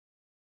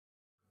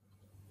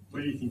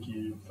Where do you think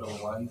you fell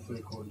away in the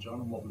third quarter,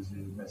 John, and what was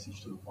your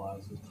message to the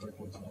players at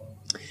 3/4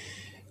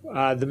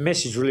 time? The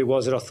message really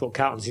was that I thought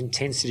Carlton's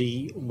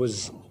intensity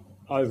was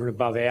over and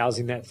above ours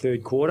in that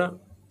third quarter.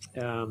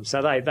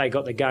 So they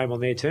got the game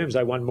on their terms.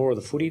 They won more of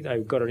the footy. They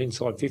got it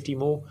inside 50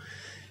 more.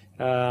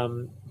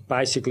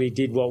 Basically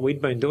did what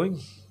we'd been doing.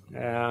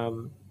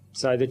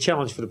 So the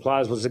challenge for the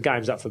players was the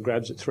game's up for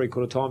grabs at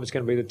 3/4 time. It's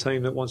going to be the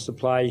team that wants to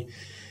play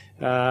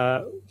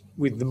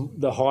with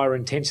the higher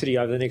intensity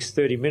over the next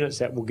 30 minutes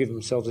that will give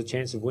themselves a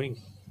chance of winning.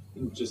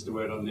 Just a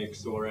word on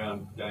Nick's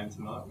all-round game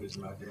tonight. What did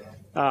you make of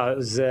that? It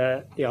was,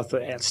 I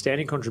thought,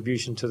 outstanding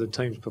contribution to the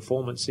team's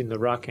performance in the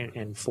ruck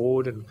and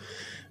forward, and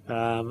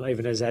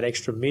even as that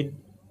extra mid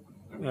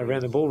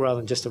around the ball rather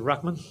than just a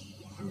ruckman.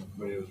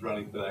 When he was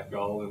running for that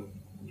goal and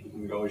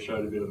kicking the goal, he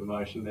showed a bit of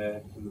emotion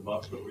there in the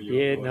box. What were your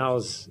Yeah,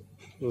 thoughts? no,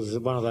 it was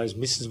one of those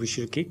misses we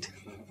should have kicked.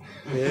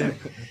 Yeah.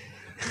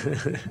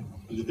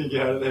 Did you think you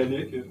had it there,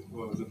 Nick?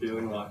 What was the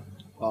feeling like?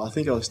 I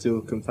think I was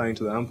still complaining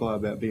to the umpire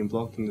about being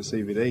blocked in the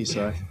CBD.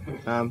 So,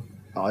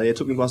 it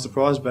took me by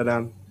surprise. But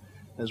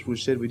as we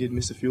said, we did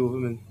miss a few of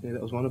them, and yeah,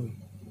 that was one of them.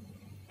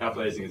 How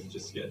pleasing is it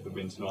just to get the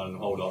win tonight and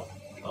hold off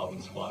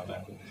Carlton's flight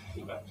back to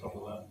the back top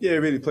of that? Yeah,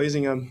 really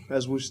pleasing.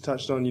 As Woosh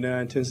touched on,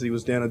 intensity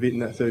was down a bit in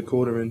that third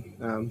quarter,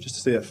 and just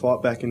to see that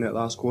fight back in that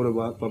last quarter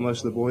by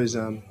most of the boys,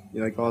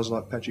 guys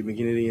like Patrick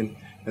McGinnity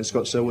and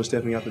Scott Selwood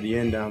stepping up at the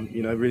end,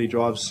 really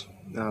drives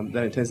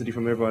that intensity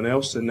from everyone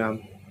else,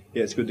 and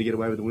it's good to get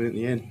away with the win at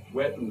the end.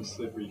 Wet and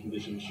slippery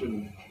conditions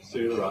shouldn't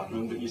suit a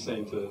ruckman, but you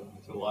seem to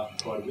like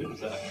it quite a bit. Is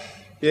that?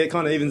 Yeah, it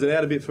kind of evens it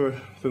out a bit for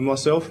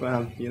myself.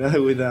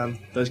 With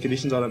those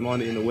conditions, I don't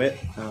mind it in the wet.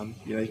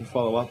 You can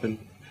follow up and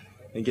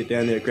get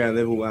down there at ground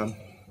level a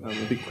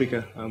bit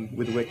quicker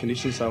with the wet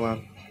conditions. So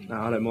I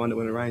don't mind it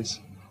when it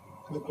rains.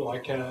 Looked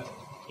like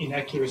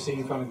inaccuracy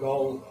in front of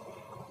goal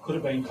could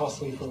have been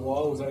costly for a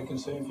while. Was that a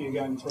concern for you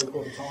going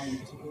 3/4 time in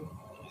particular?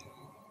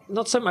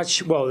 Not so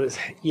much. Well,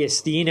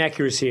 yes, the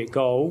inaccuracy at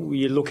goal.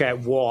 You look at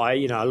why.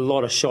 A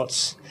lot of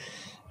shots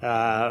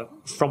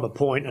from a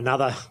point.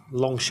 Another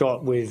long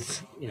shot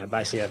with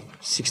basically a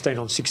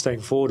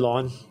 16-on-16 forward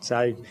line.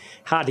 So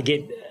hard to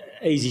get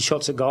easy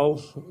shots at goal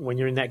when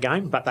you're in that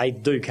game, but they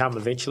do come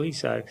eventually.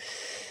 So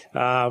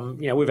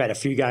we've had a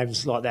few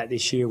games like that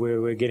this year where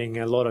we're getting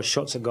a lot of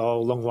shots at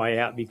goal, long way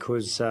out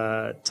because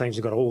teams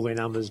have got all their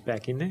numbers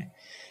back in there.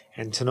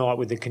 And tonight,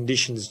 with the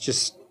conditions,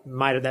 just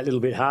made it that little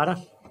bit harder.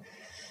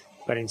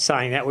 But in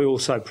saying that, we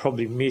also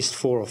probably missed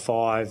 4 or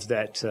 5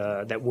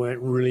 that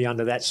weren't really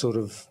under that sort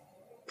of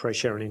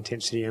pressure and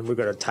intensity, and we've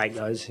got to take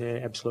those. Yeah,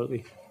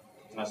 absolutely.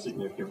 How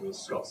significant was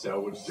Scott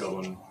Selwood's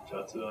job on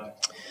Judd today?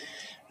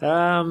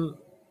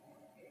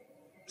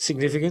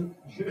 Significant.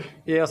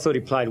 Yeah, I thought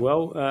he played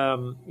well.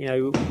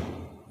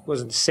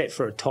 Wasn't set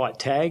for a tight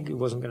tag. He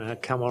wasn't going to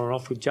come on and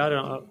off with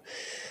Judd.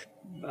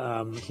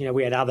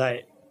 We had other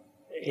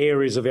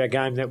areas of our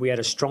game that we had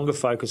a stronger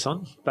focus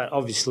on, but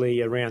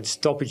obviously around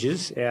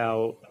stoppages,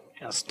 our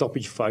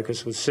stoppage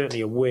focus was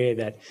certainly aware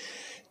that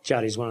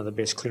Judd is one of the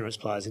best clearance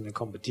players in the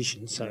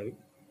competition. So,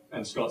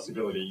 and Scott's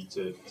ability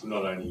to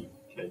not only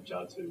keep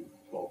Judd to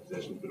 12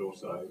 possessions, but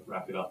also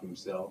wrap it up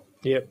himself.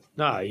 Yep.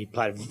 No, he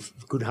played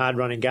a good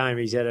hard-running game.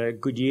 He's had a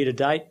good year to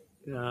date.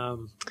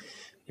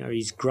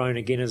 He's grown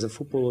again as a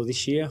footballer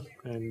this year,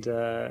 and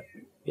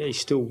he's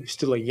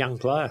still a young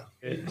player.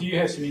 Do you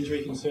have some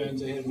injury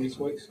concerns ahead of next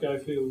week?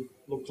 Schofield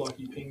looked like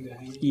he pinged a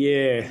hammy.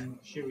 Yeah. And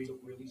Shuey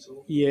looked really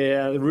sore.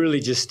 Yeah,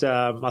 really just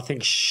I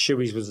think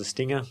Shuey's was the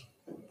stinger.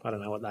 I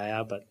don't know what they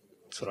are, but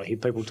that's what I hear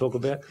people talk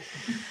about.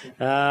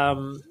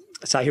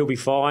 So he'll be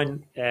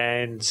fine,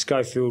 and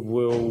Schofield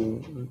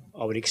will,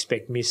 I would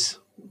expect, miss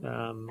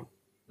the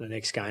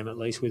next game at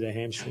least with a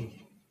hamstring.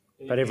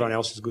 But everyone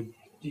else is good.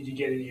 Did you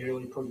get any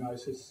early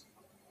prognosis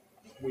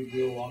with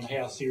Will on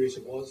how serious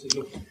it was? It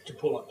looked to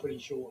pull up pretty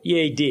short.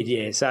 Yeah, he did,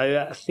 yeah.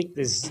 So I think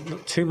there's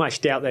not too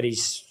much doubt that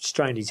he's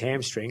strained his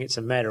hamstring. It's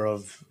a matter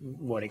of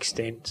what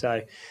extent.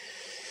 So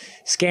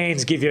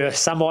scans give you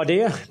some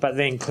idea, but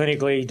then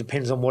clinically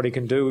depends on what he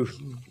can do.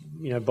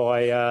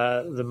 By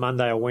the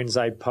Monday or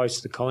Wednesday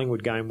post the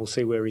Collingwood game, we'll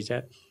see where he's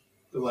at.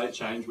 The late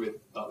change with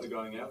Butler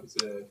going out, is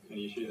there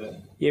any issue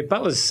there? Yeah,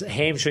 Butler's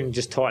hamstring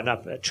just tightened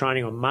up at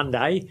training on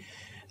Monday.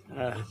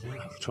 I'm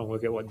trying to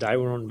work out what day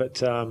we're on,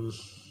 but and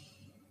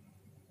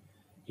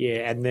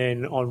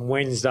then on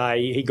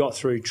Wednesday he got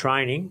through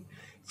training,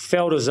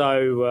 felt as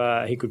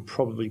though he could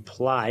probably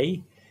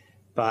play,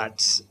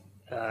 but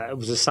it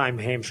was the same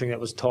hamstring that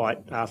was tight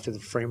after the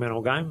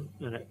Fremantle game,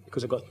 and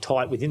because it got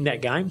tight within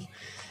that game.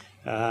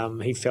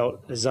 He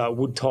felt as though it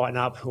would tighten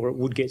up or it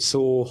would get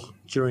sore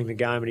during the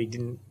game, and he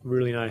didn't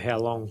really know how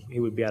long he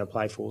would be able to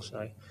play for,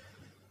 so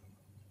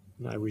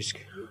no risk.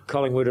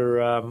 Collingwood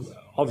are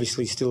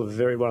obviously still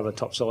one of the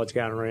top sides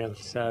going around,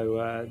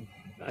 so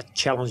a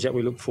challenge that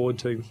we look forward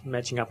to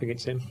matching up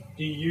against them.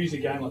 Do you use a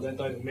game like that,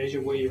 though, to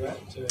measure where you're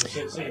at, to see if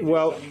there's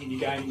something in your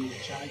game you need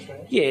to change,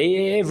 perhaps? Yeah,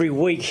 every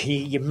week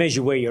you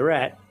measure where you're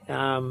at.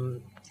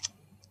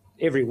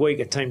 Every week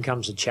a team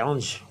comes to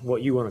challenge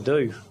what you want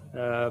to do.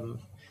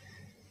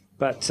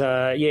 But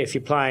if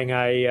you're playing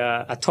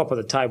a top of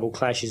the table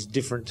clash is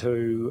different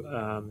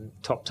to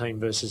top team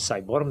versus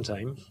say bottom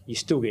team, you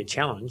still get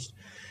challenged.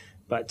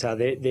 But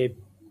there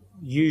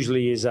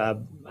usually is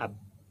a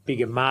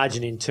bigger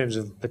margin in terms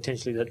of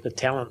potentially the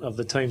talent of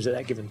the teams at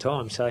that given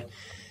time. So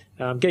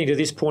getting to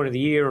this point of the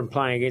year and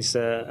playing against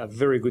a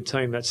very good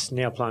team that's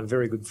now playing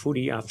very good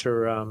footy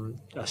after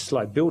a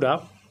slow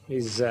build-up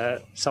is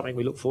something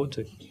we look forward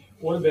to.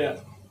 What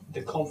about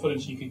the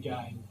confidence you could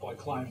gain by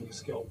claiming a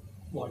scalp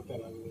like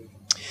that over there?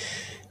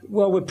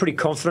 Well, we're pretty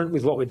confident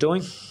with what we're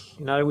doing.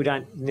 You know, we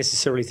don't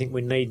necessarily think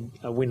we need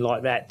a win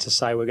like that to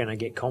say we're going to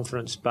get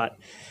confidence. But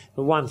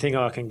the one thing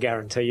I can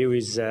guarantee you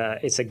is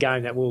it's a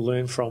game that we'll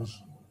learn from.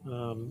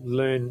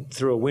 Learn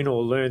through a win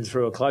or learn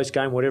through a close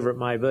game, whatever it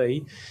may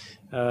be.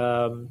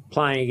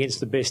 Playing against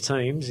the best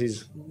teams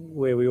is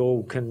where we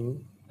all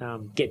can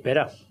get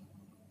better.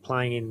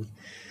 Playing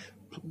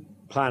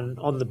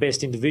on the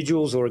best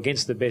individuals or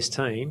against the best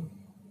team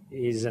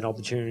is an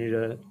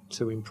opportunity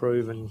to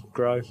improve and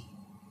grow.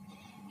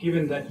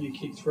 Given that you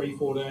kicked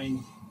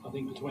 3-14, I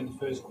think between the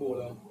first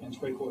quarter and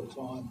three-quarter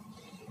time,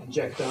 and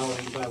Jack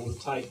Darling was able to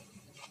take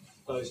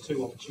those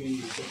two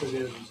opportunities that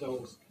presented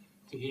themselves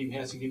to him,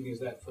 how significant is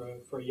that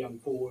for a young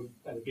forward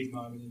at a big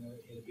moment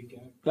in a big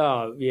game?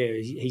 Oh, yeah,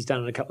 he's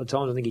done it a couple of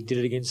times. I think he did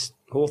it against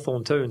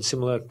Hawthorn too in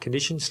similar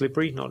conditions,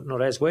 slippery,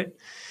 not as wet.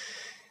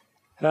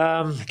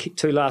 Kicked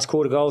 2 last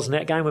quarter goals in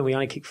that game when we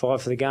only kicked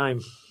 5 for the game.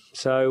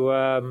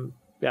 So,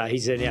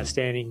 he's an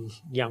outstanding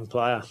young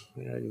player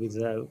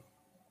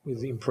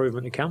with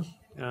improvement to come.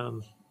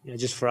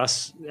 Just for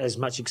us, as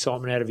much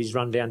excitement out of his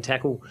run-down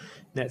tackle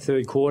in that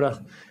third quarter.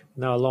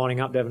 They were lining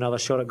up to have another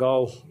shot at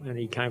goal, and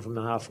he came from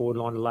the half-forward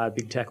line to lay a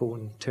big tackle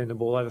and turn the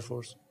ball over for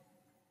us.